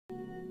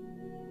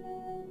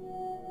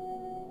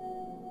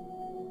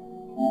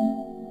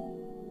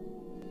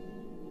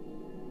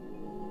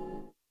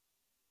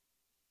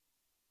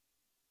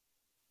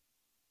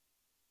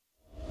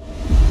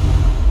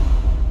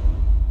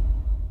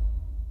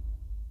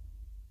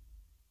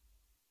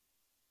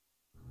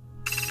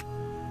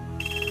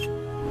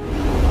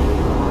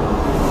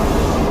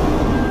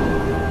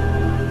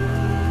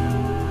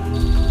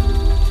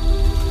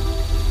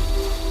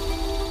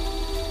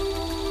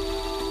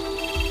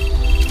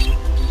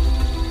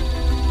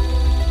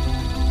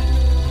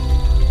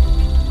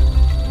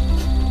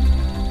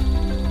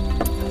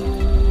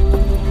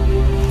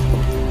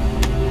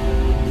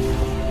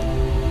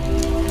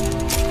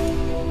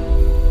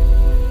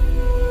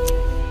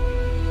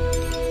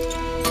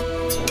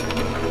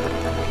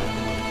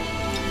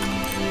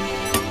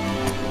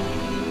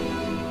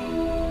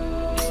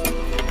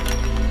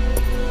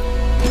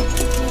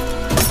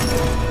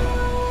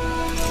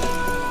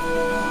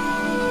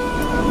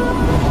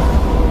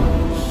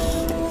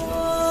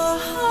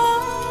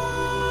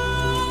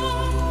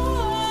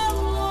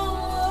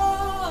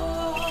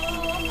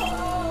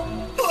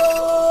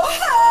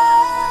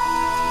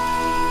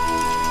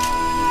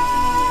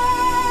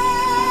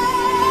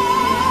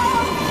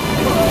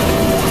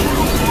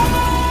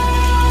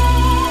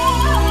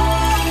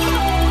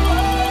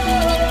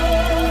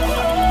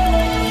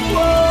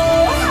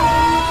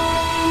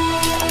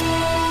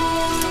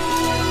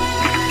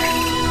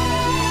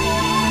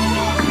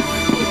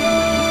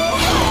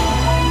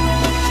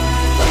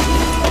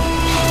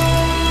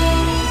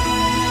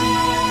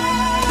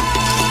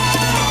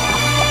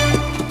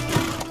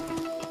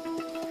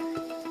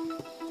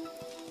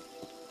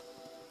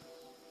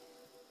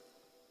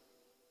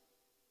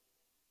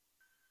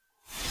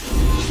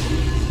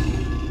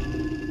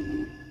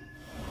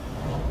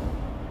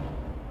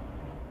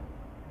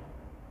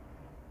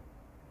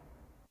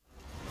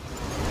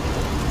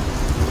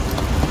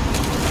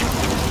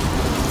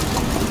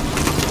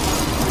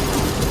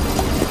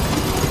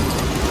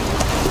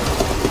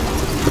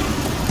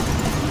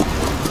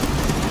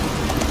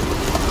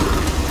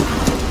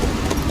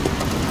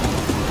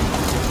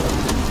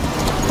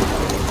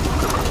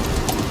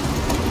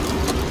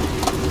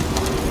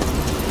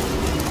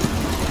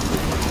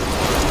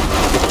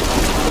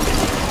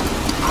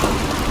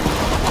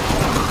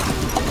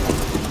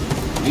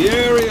The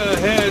area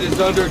ahead is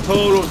under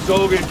total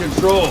Soviet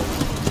control.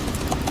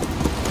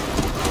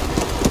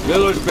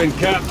 Miller's been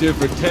captive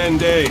for 10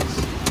 days.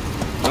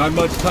 Not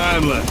much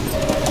time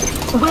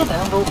left.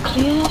 Weather will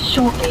clear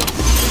shortly.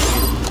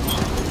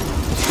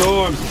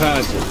 Storm's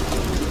passing.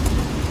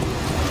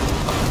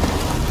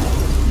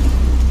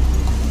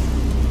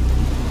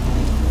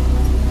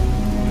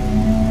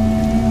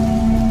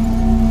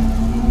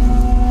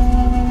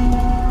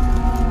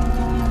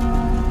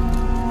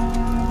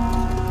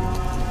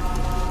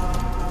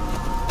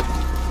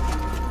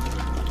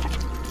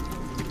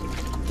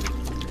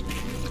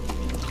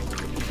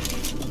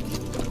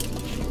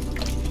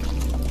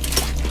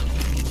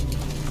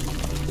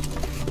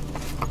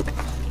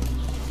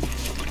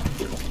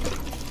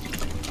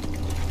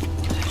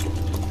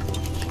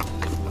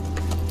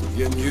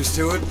 Getting used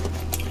to it?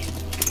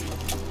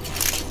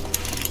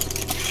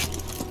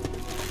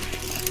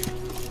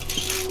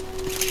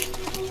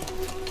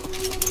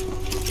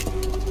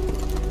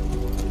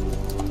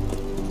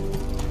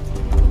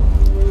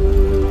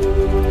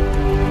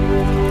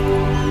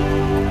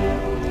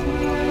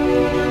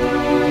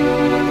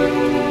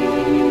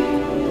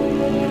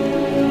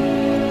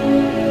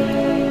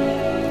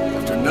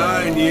 After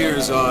 9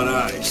 years on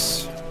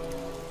ice,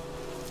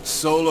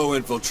 solo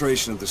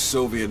infiltration of the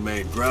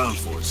Soviet-made ground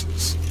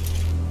forces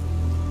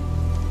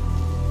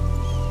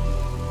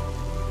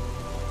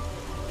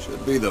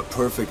should be the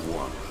perfect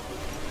one.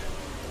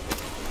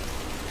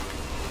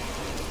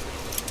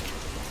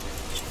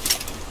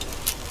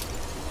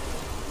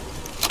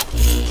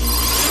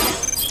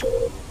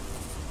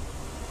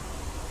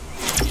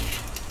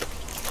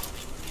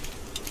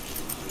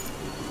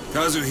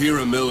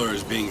 Kazuhira Miller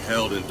is being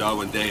held in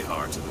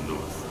Dahar to the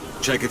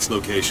north. Check its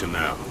location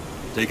now.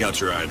 Take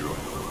out your iDroid.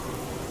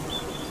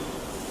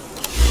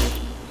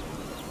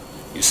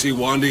 You see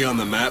Wandy on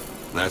the map?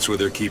 That's where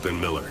they're keeping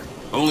Miller.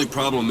 Only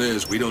problem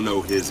is, we don't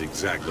know his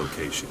exact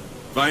location.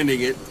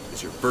 Finding it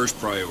is your first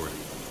priority.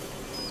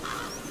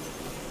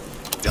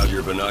 Got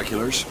your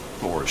binoculars?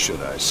 Or should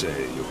I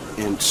say,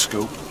 your int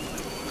scope?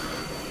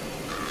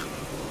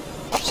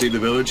 See the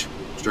village?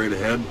 Straight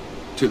ahead?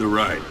 To the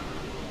right.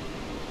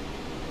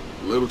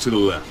 A little to the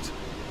left.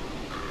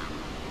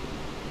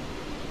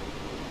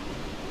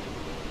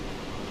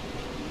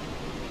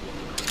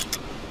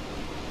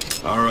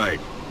 All right,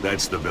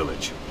 that's the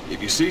village.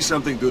 If you see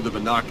something through the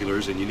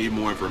binoculars and you need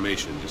more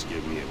information, just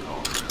give me a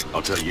call.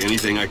 I'll tell you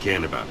anything I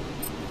can about it.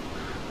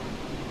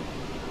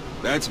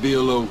 That's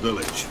Violo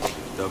Village,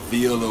 the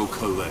Violo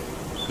Calais.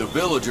 The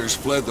villagers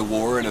fled the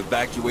war and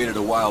evacuated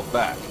a while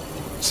back.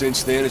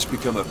 Since then, it's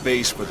become a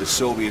base for the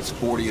Soviets'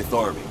 40th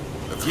Army.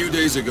 A few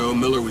days ago,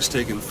 Miller was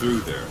taken through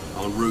there,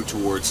 en route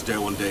towards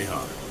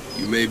Dahar.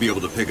 You may be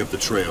able to pick up the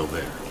trail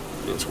there.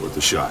 It's worth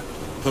a shot.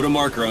 Put a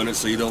marker on it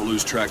so you don't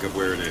lose track of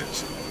where it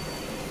is.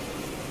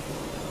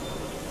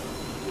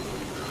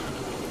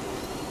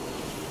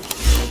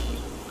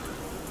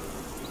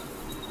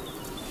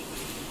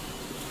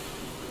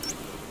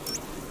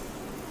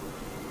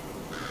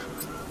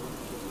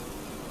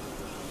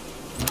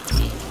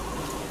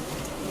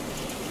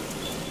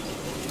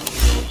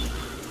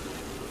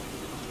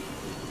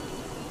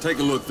 Take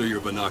a look through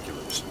your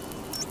binoculars.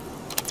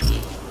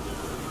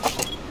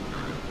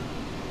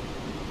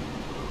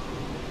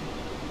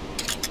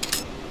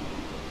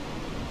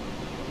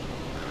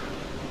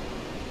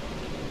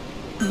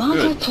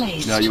 Marker Good.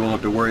 placed. Now you won't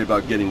have to worry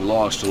about getting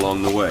lost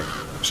along the way.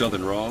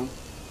 Something wrong?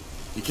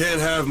 You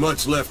can't have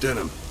much left in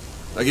him.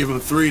 I give him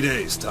 3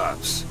 days,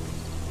 tops.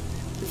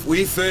 If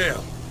we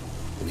fail,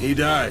 and he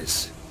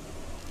dies,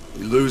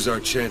 we lose our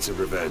chance of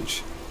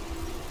revenge.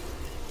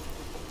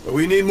 But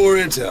we need more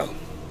intel.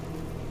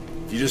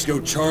 If you just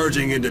go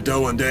charging into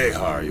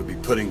Dehar, you'll be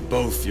putting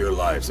both your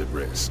lives at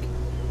risk.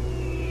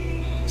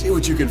 See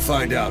what you can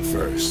find out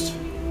first.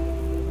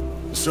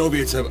 The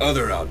Soviets have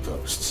other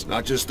outposts,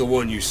 not just the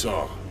one you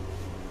saw.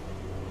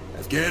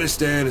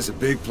 Afghanistan is a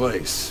big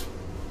place.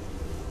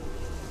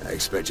 I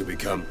expect you'll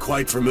become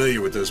quite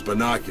familiar with those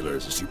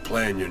binoculars as you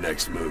plan your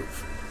next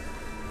move.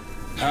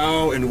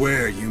 How and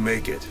where you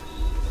make it,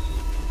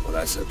 well,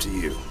 that's up to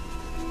you.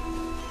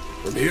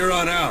 From here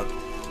on out,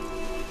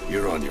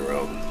 you're on your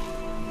own.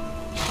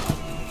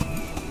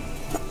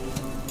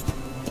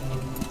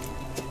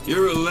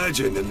 You're a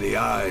legend in the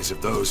eyes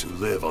of those who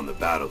live on the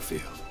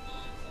battlefield.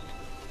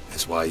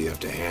 That's why you have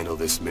to handle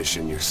this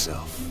mission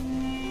yourself.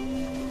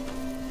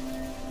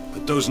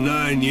 Put those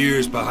 9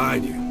 years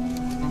behind you,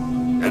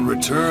 and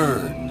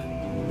return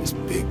as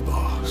Big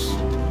Boss.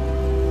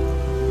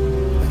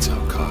 That's how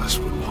Koss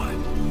would want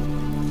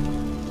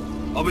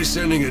it. I'll be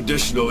sending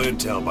additional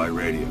intel by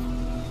radio.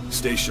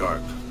 Stay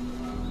sharp.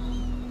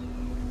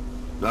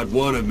 Not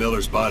one of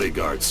Miller's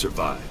bodyguards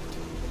survived.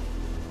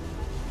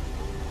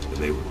 And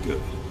they were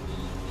good.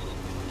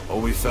 All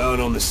we found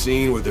on the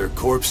scene were their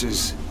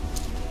corpses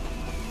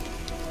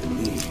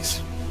and knees.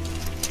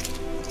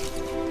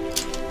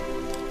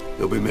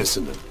 You'll be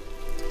missing them.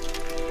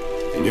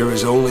 And you're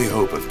his only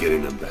hope of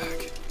getting them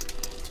back.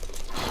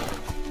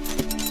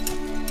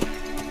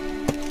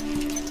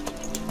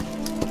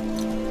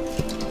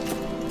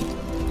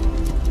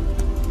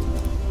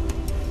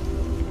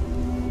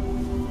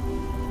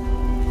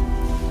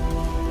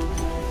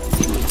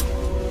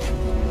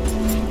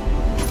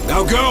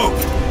 Now go!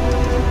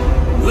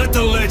 Let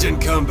the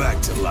legend come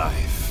back to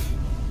life.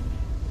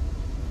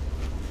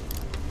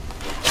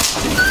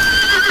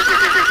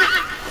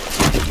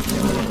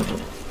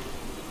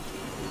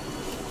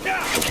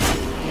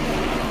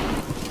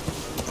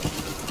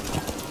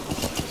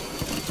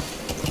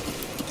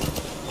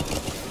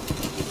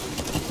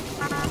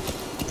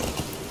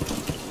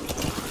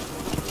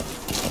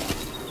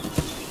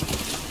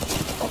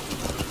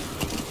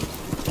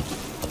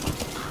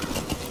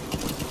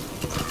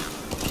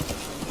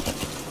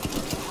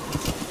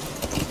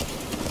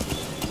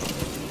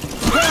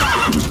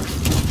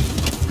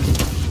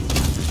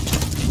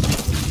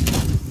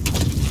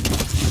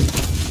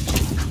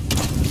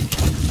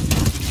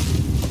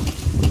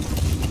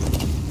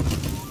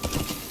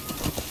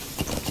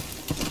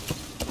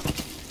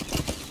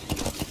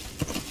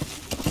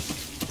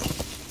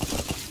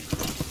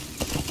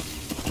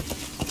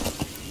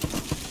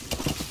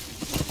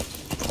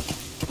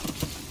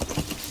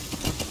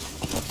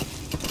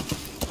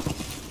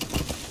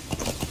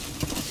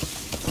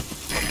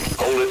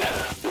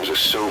 There's a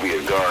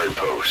Soviet guard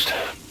post.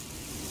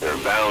 There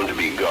are bound to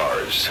be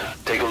guards.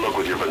 Take a look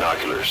with your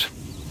binoculars.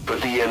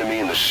 Put the enemy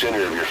in the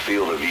center of your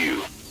field of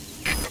view.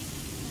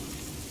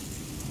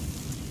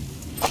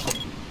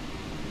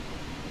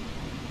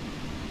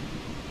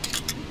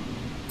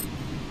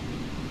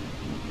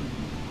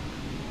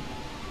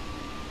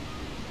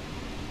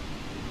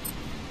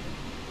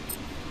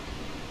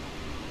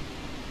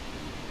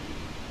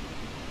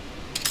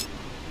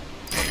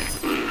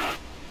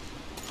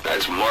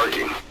 That's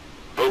marking.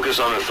 Focus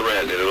on a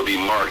thread and it'll be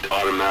marked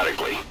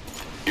automatically.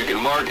 You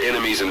can mark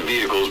enemies and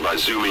vehicles by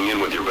zooming in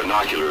with your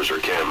binoculars or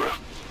camera.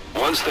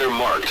 Once they're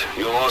marked,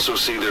 you'll also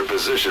see their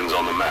positions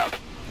on the map.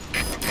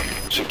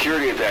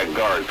 Security at that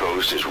guard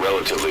post is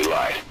relatively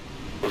light.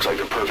 Looks like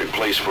the perfect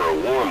place for a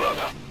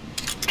warm-up.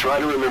 Try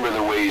to remember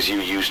the ways you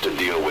used to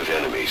deal with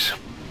enemies.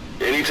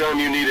 Anytime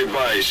you need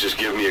advice, just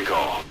give me a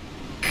call.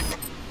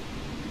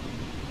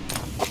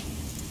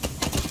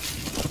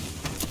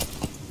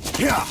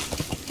 Yeah!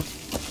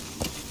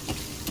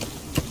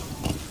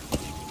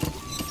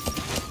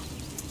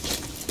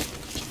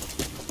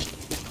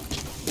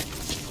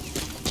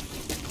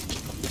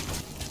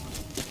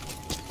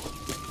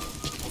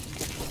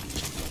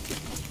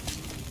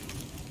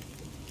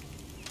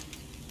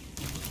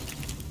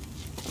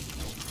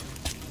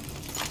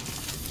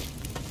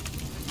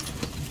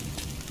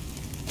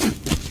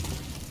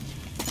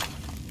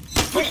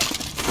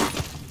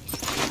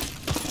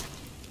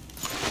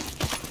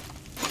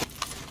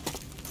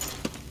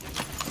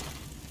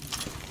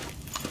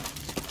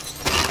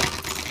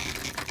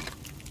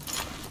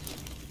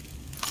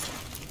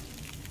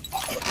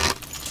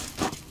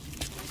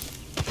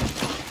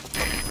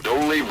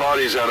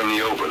 bodies out in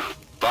the open.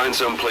 Find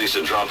some place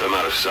to drop them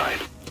out of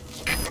sight.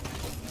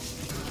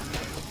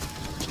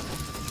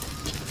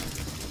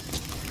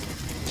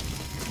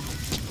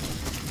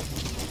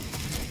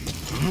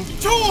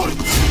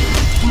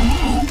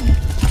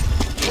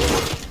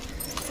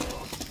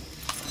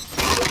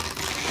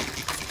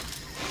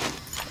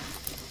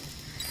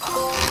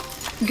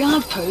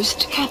 Guard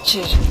post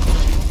captured.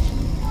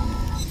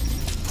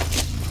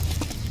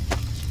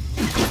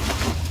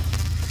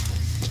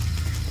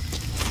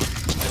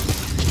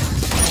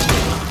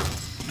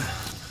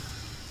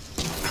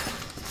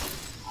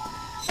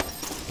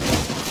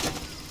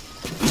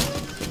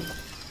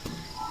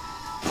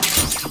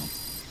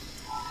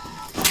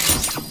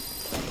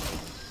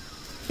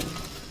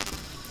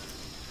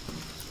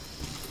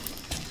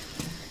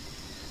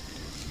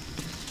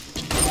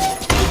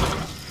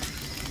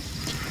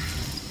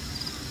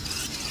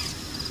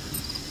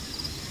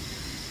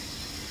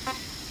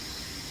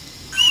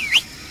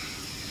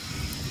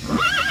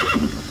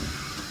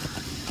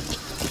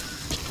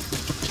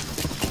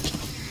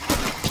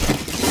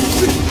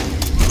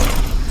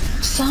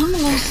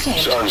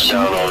 Sun's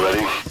down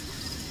already.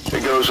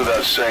 It goes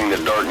without saying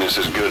that darkness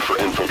is good for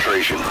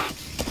infiltration.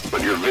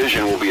 But your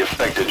vision will be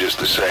affected just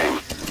the same.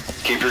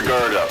 Keep your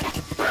guard up,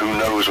 or who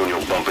knows when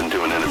you'll bump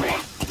into an enemy.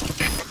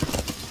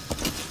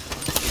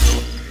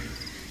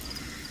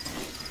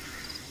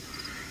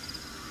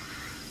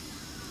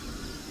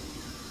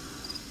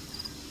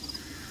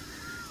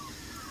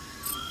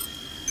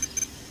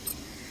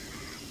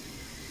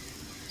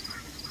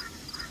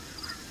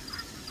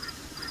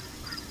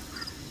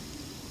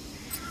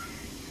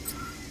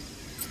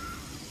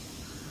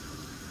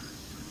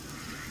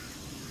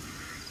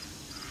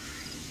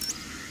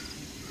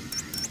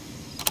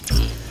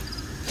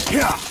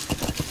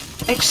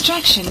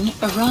 Extraction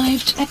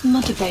arrived at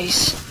Mother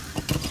Base.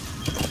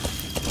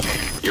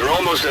 You're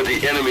almost at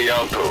the enemy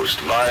outpost,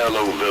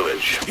 Violo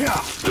Village.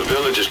 The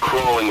village is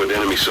crawling with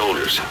enemy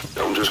soldiers.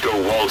 Don't just go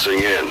waltzing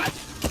in.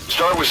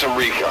 Start with some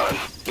recon.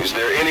 Is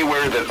there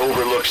anywhere that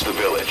overlooks the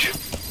village?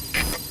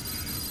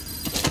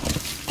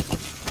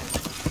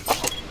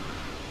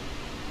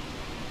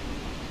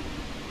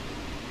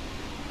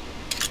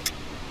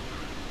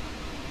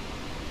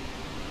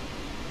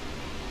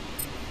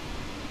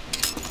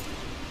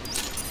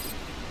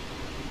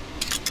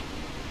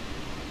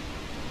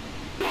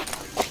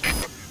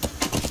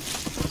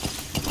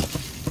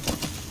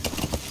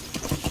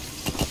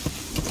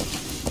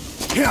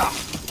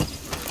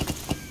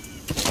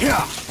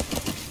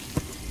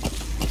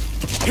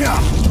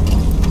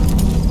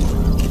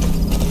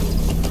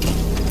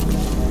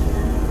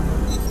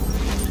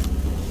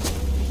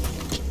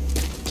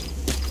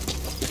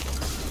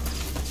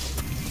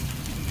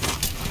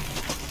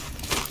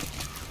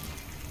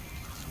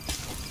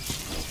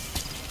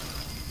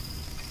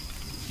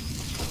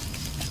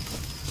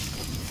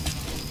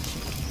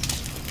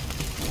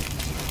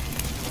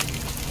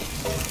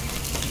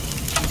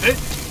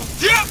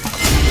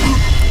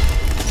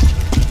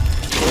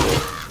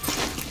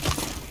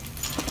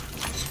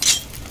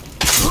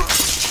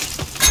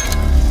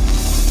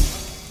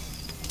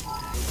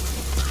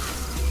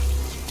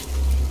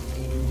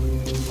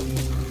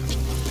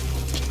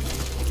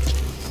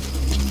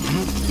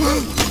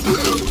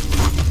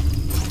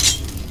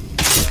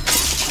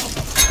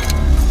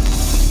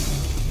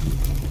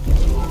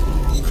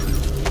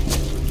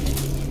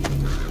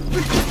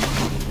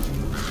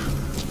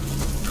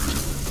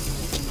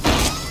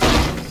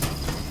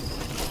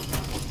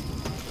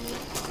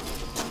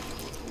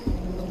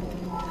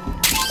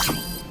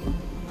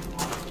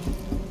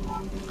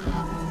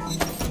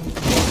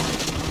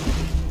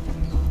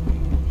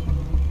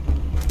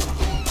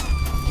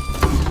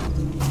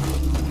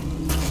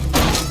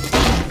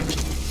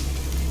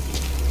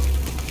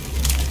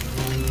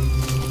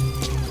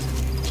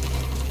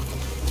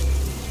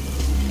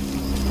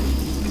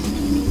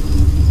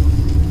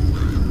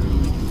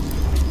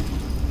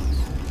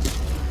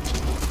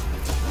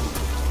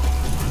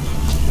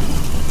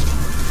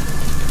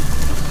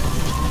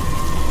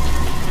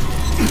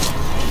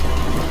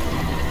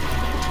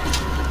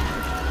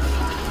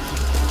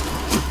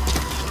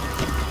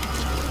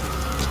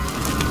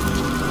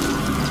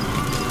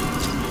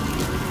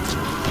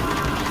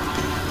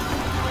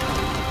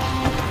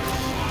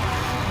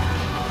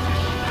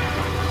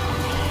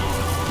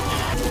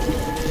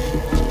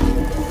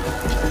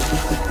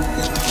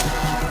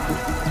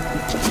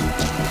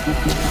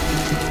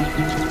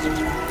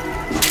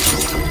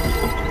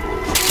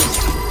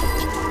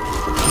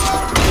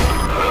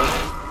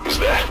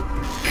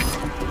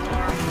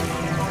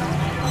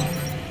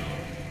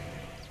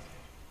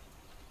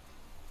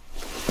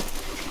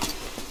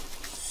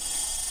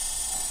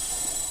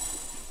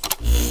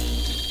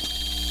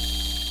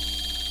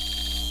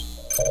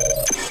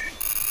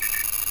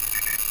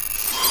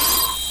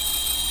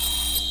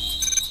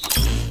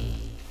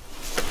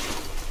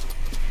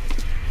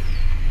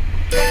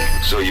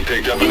 So you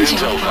picked up an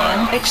intel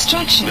file.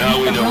 Extraction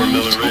Now we know where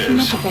Miller arrived at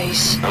is. Mother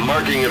Base. I'm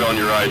marking it on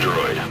your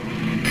iDroid.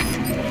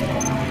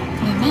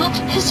 The map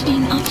has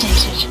been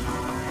updated.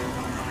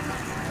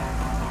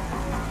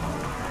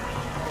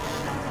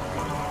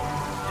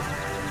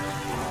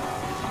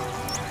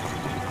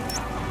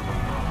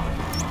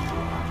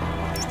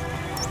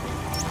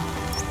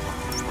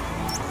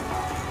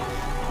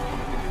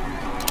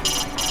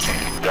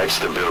 That's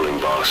the building,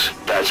 boss.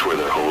 That's where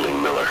they're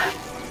holding Miller.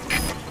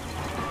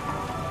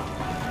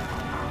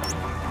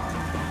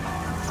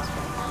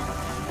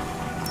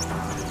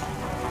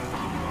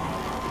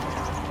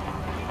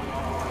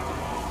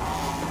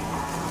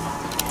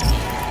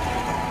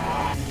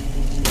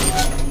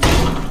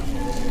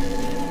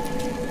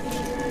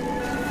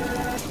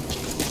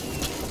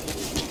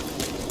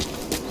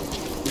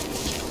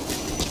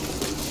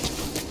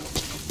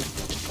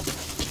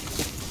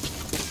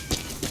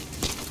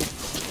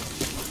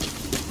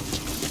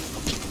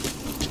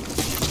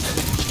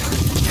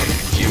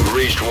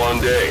 Reached one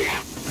day.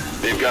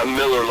 They've got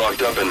Miller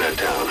locked up in that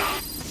town.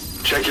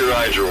 Check your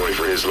iDroid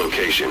for his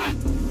location.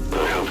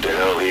 I hope to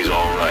hell he's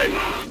alright.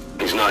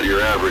 He's not your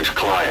average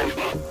client.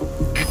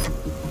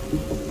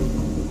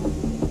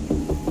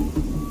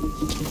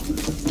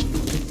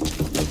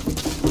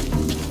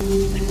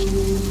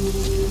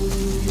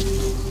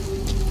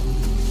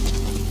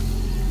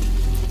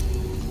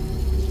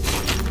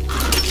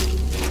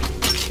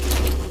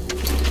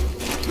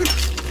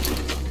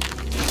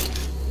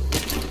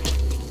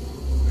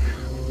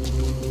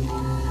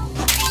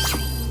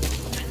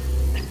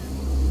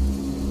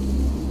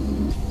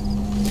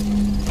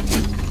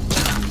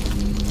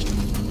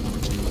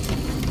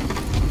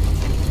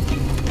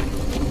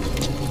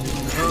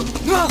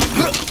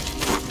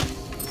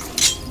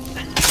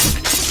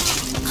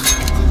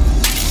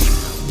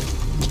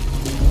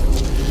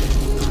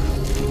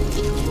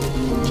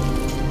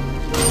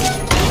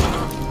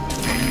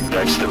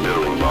 That's the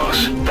building,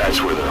 boss.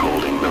 That's where they're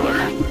holding Miller.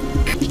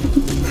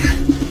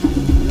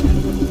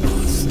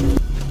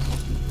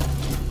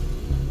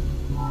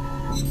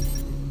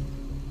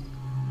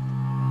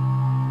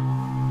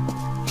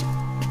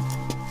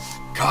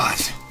 God.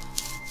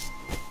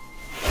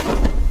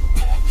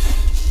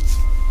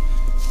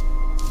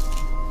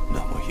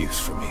 No more use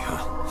for me,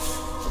 huh?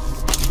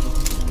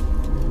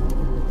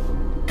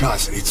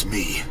 Cause it's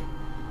me.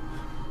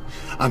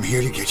 I'm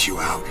here to get you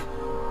out.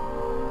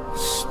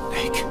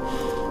 Snake.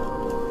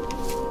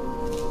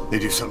 They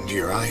do something to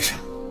your eyes?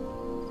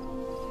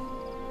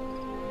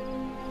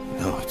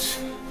 No, it's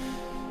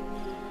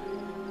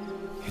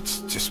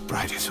just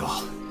bright as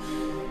all.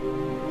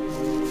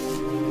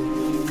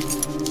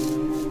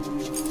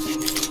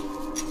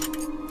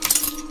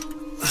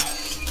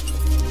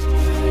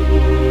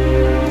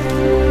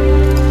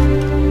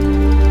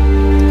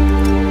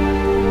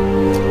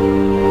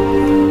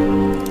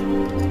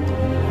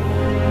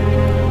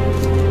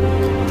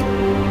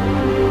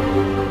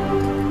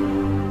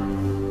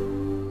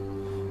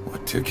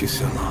 Took you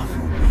so long.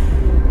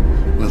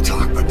 We'll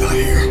talk, but not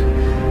here.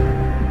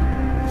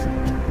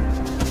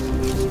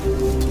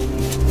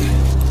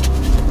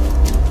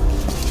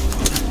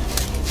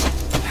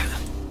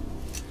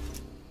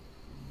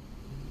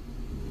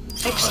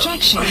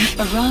 Extraction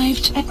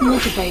arrived at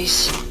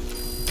Motorbase.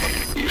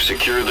 You've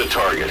secured the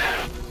target.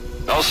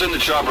 I'll send the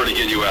chopper to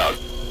get you out.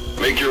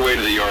 Make your way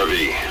to the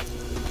RV.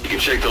 You can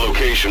check the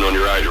location on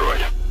your iDroid.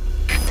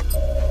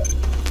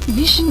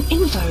 Mission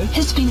info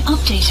has been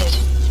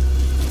updated.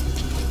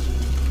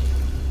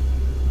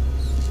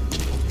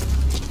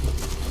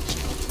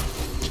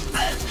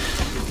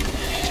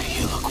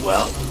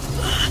 Well,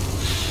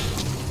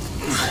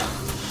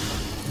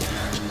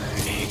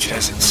 age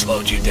hasn't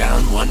slowed you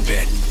down one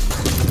bit.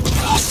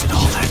 Lost it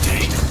all that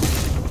day.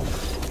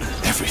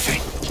 Everything.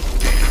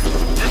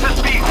 This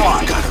is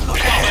P-Quad. Gotta look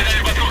ahead.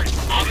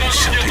 There's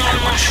something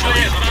I want to show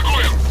you.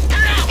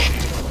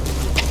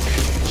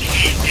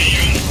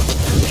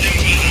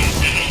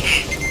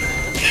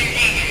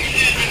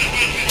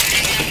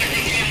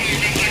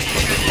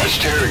 That's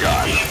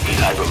tarragon, a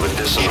type of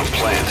medicinal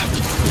plant.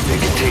 It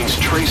contains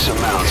trace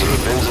amounts of a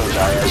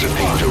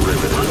benzodiazepine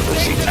derivative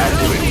that's the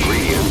active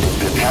ingredient in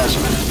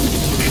pentazemin.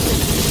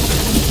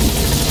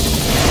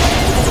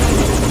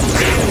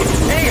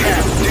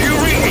 Ahab, do you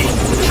read me?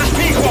 This is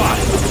P-Quad.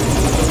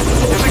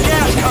 There's a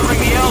gas covering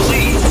the LZ.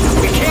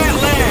 We can't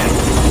land.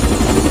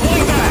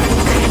 Pulling back.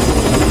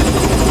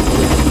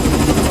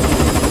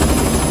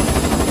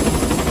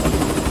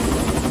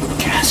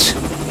 Gas.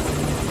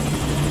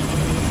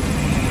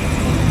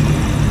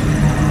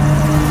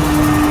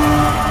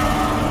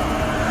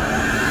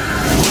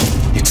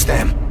 It's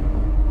them.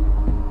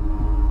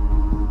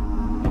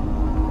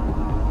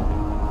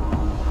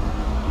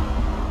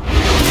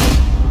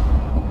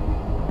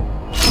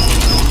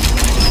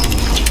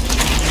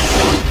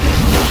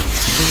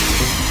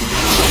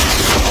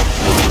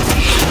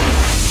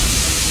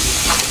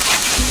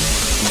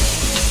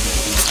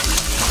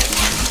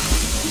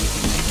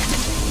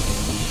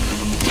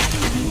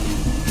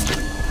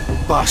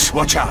 Boss,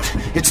 watch out.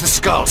 It's the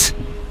skulls.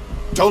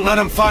 Don't let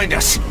them find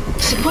us.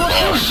 Support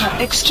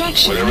helicopter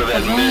extraction Whatever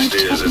that mist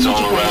arrived is, at it's all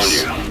around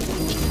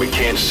Motorbase. you. We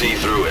can't see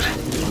through it.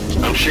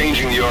 I'm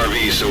changing the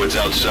RV so it's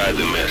outside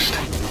the mist.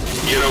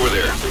 Get over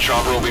there. The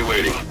chopper will be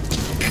waiting.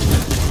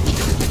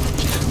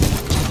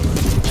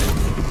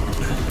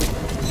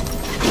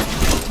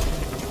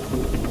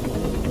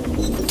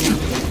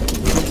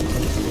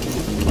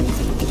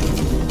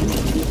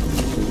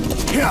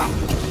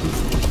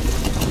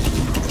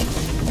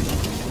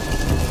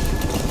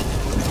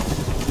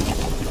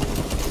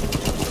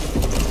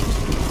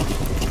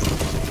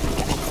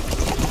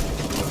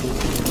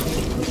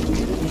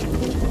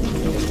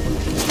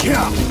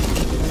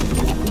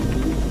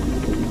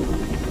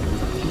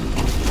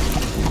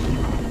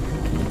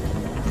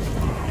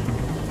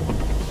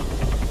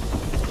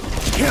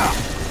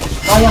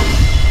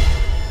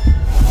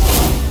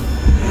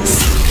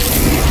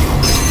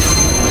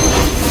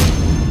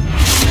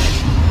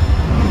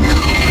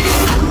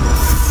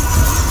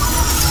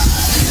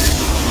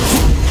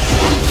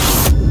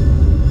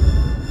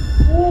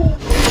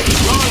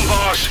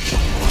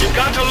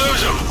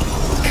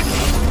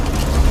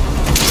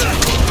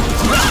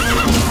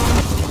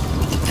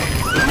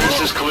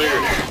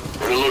 cleared,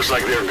 and it looks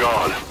like they're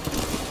gone.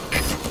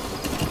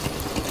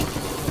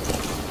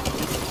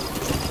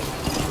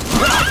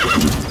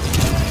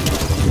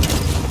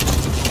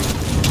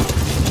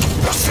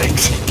 Oh,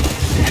 thanks.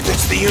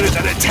 That's the unit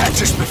that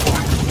attacked us before.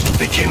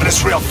 They came at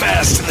us real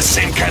fast in the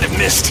same kind of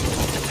mist.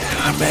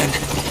 Our men,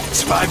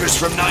 survivors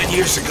from 9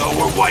 years ago,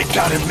 were wiped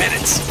out in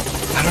minutes.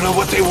 I don't know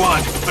what they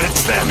want, but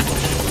it's them.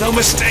 No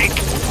mistake.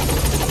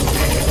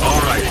 All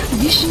right.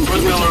 Mission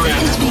Put Miller in.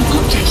 has been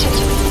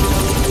updated.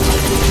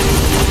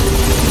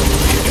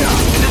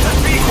 This is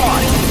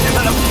Pequod. There's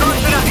an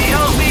obstruction at the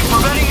LZ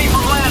preventing me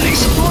from landing.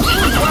 Support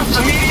Request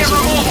immediate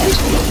removal.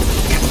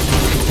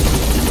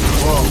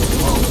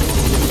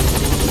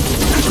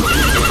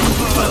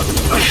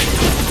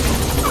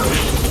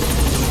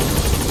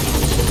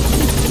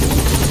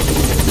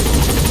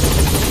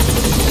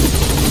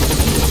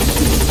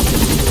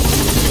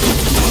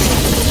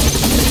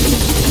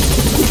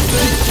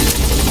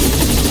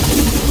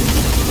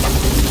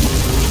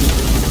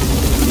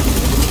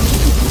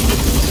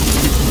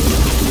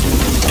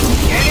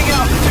 Gaining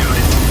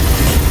altitude.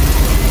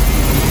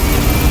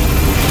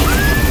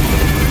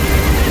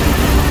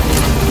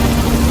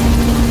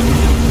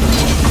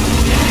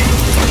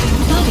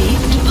 Body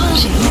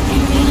departing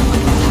area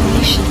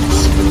operations.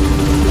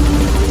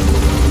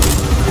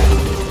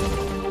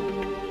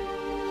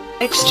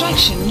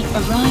 Extraction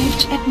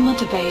arrived at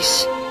Mother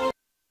Base.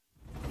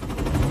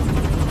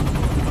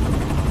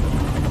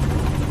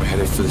 We're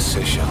headed for the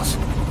Seychelles.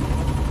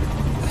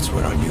 That's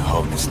where our new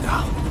home is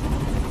now.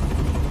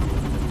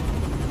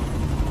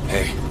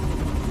 Hey.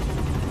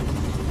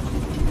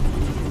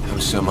 That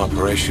was some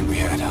operation we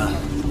had, huh?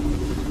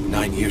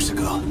 9 years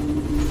ago.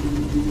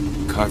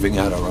 Carving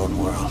out our own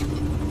world.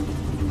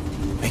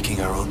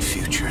 Making our own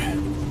future.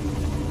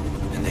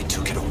 And they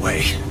took it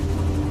away.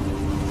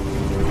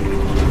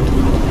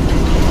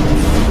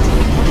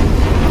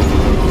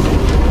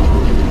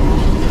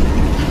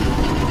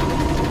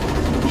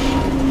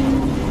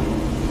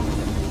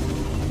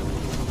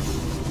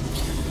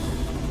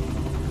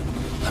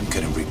 I'm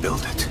gonna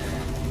rebuild it.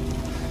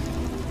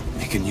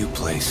 Make a new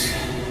place.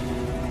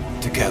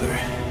 Together.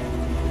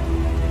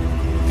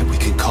 That we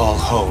can call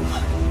home.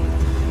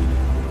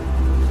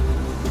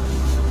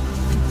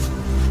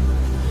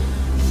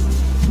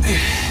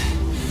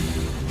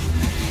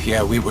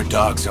 Yeah, we were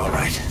dogs, all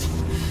right.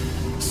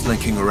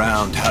 Slinking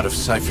around out of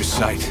Cipher's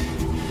sight.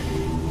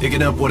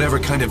 Digging up whatever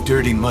kind of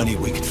dirty money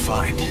we could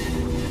find.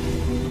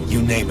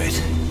 You name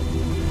it.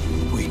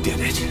 We did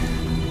it.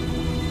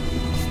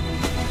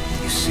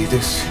 You see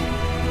this?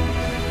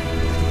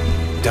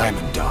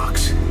 Diamond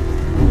Dogs.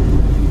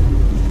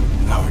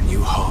 Our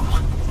new home.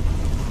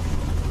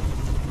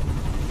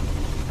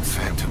 A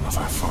phantom of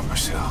our former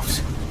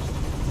selves.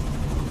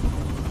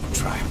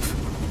 Triumph.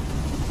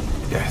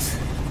 Death.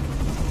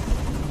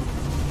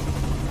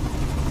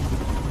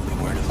 We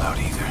weren't allowed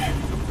either.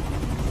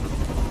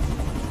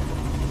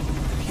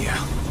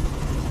 Yeah.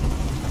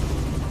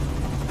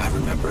 I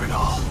remember it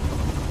all.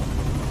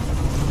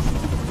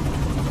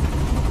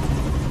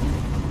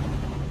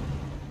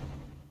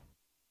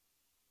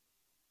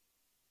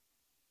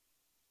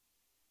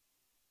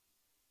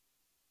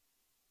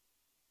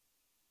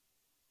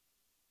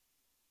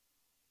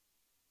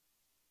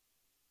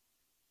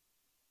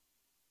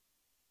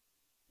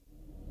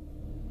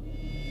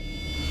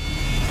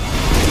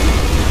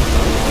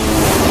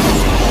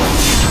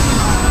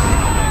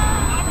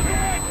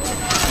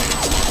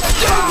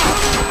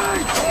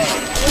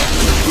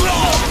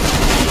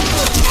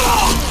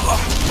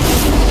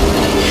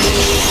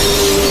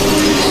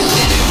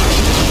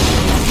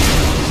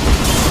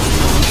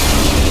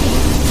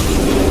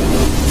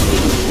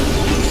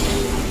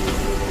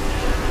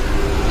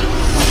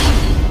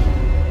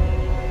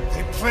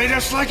 Played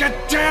us like a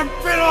damn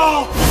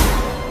fiddle!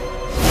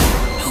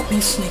 Help me,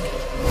 Snake.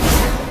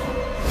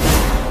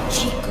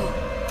 Chico.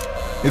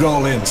 It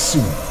all ends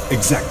soon,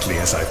 exactly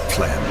as I've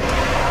planned.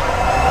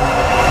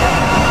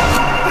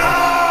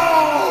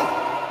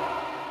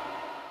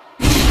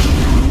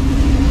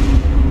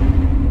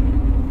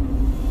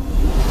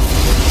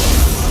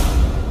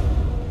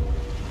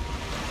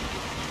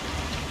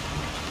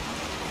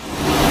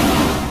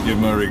 Give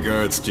my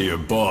regards to your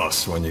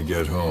boss when you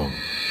get home.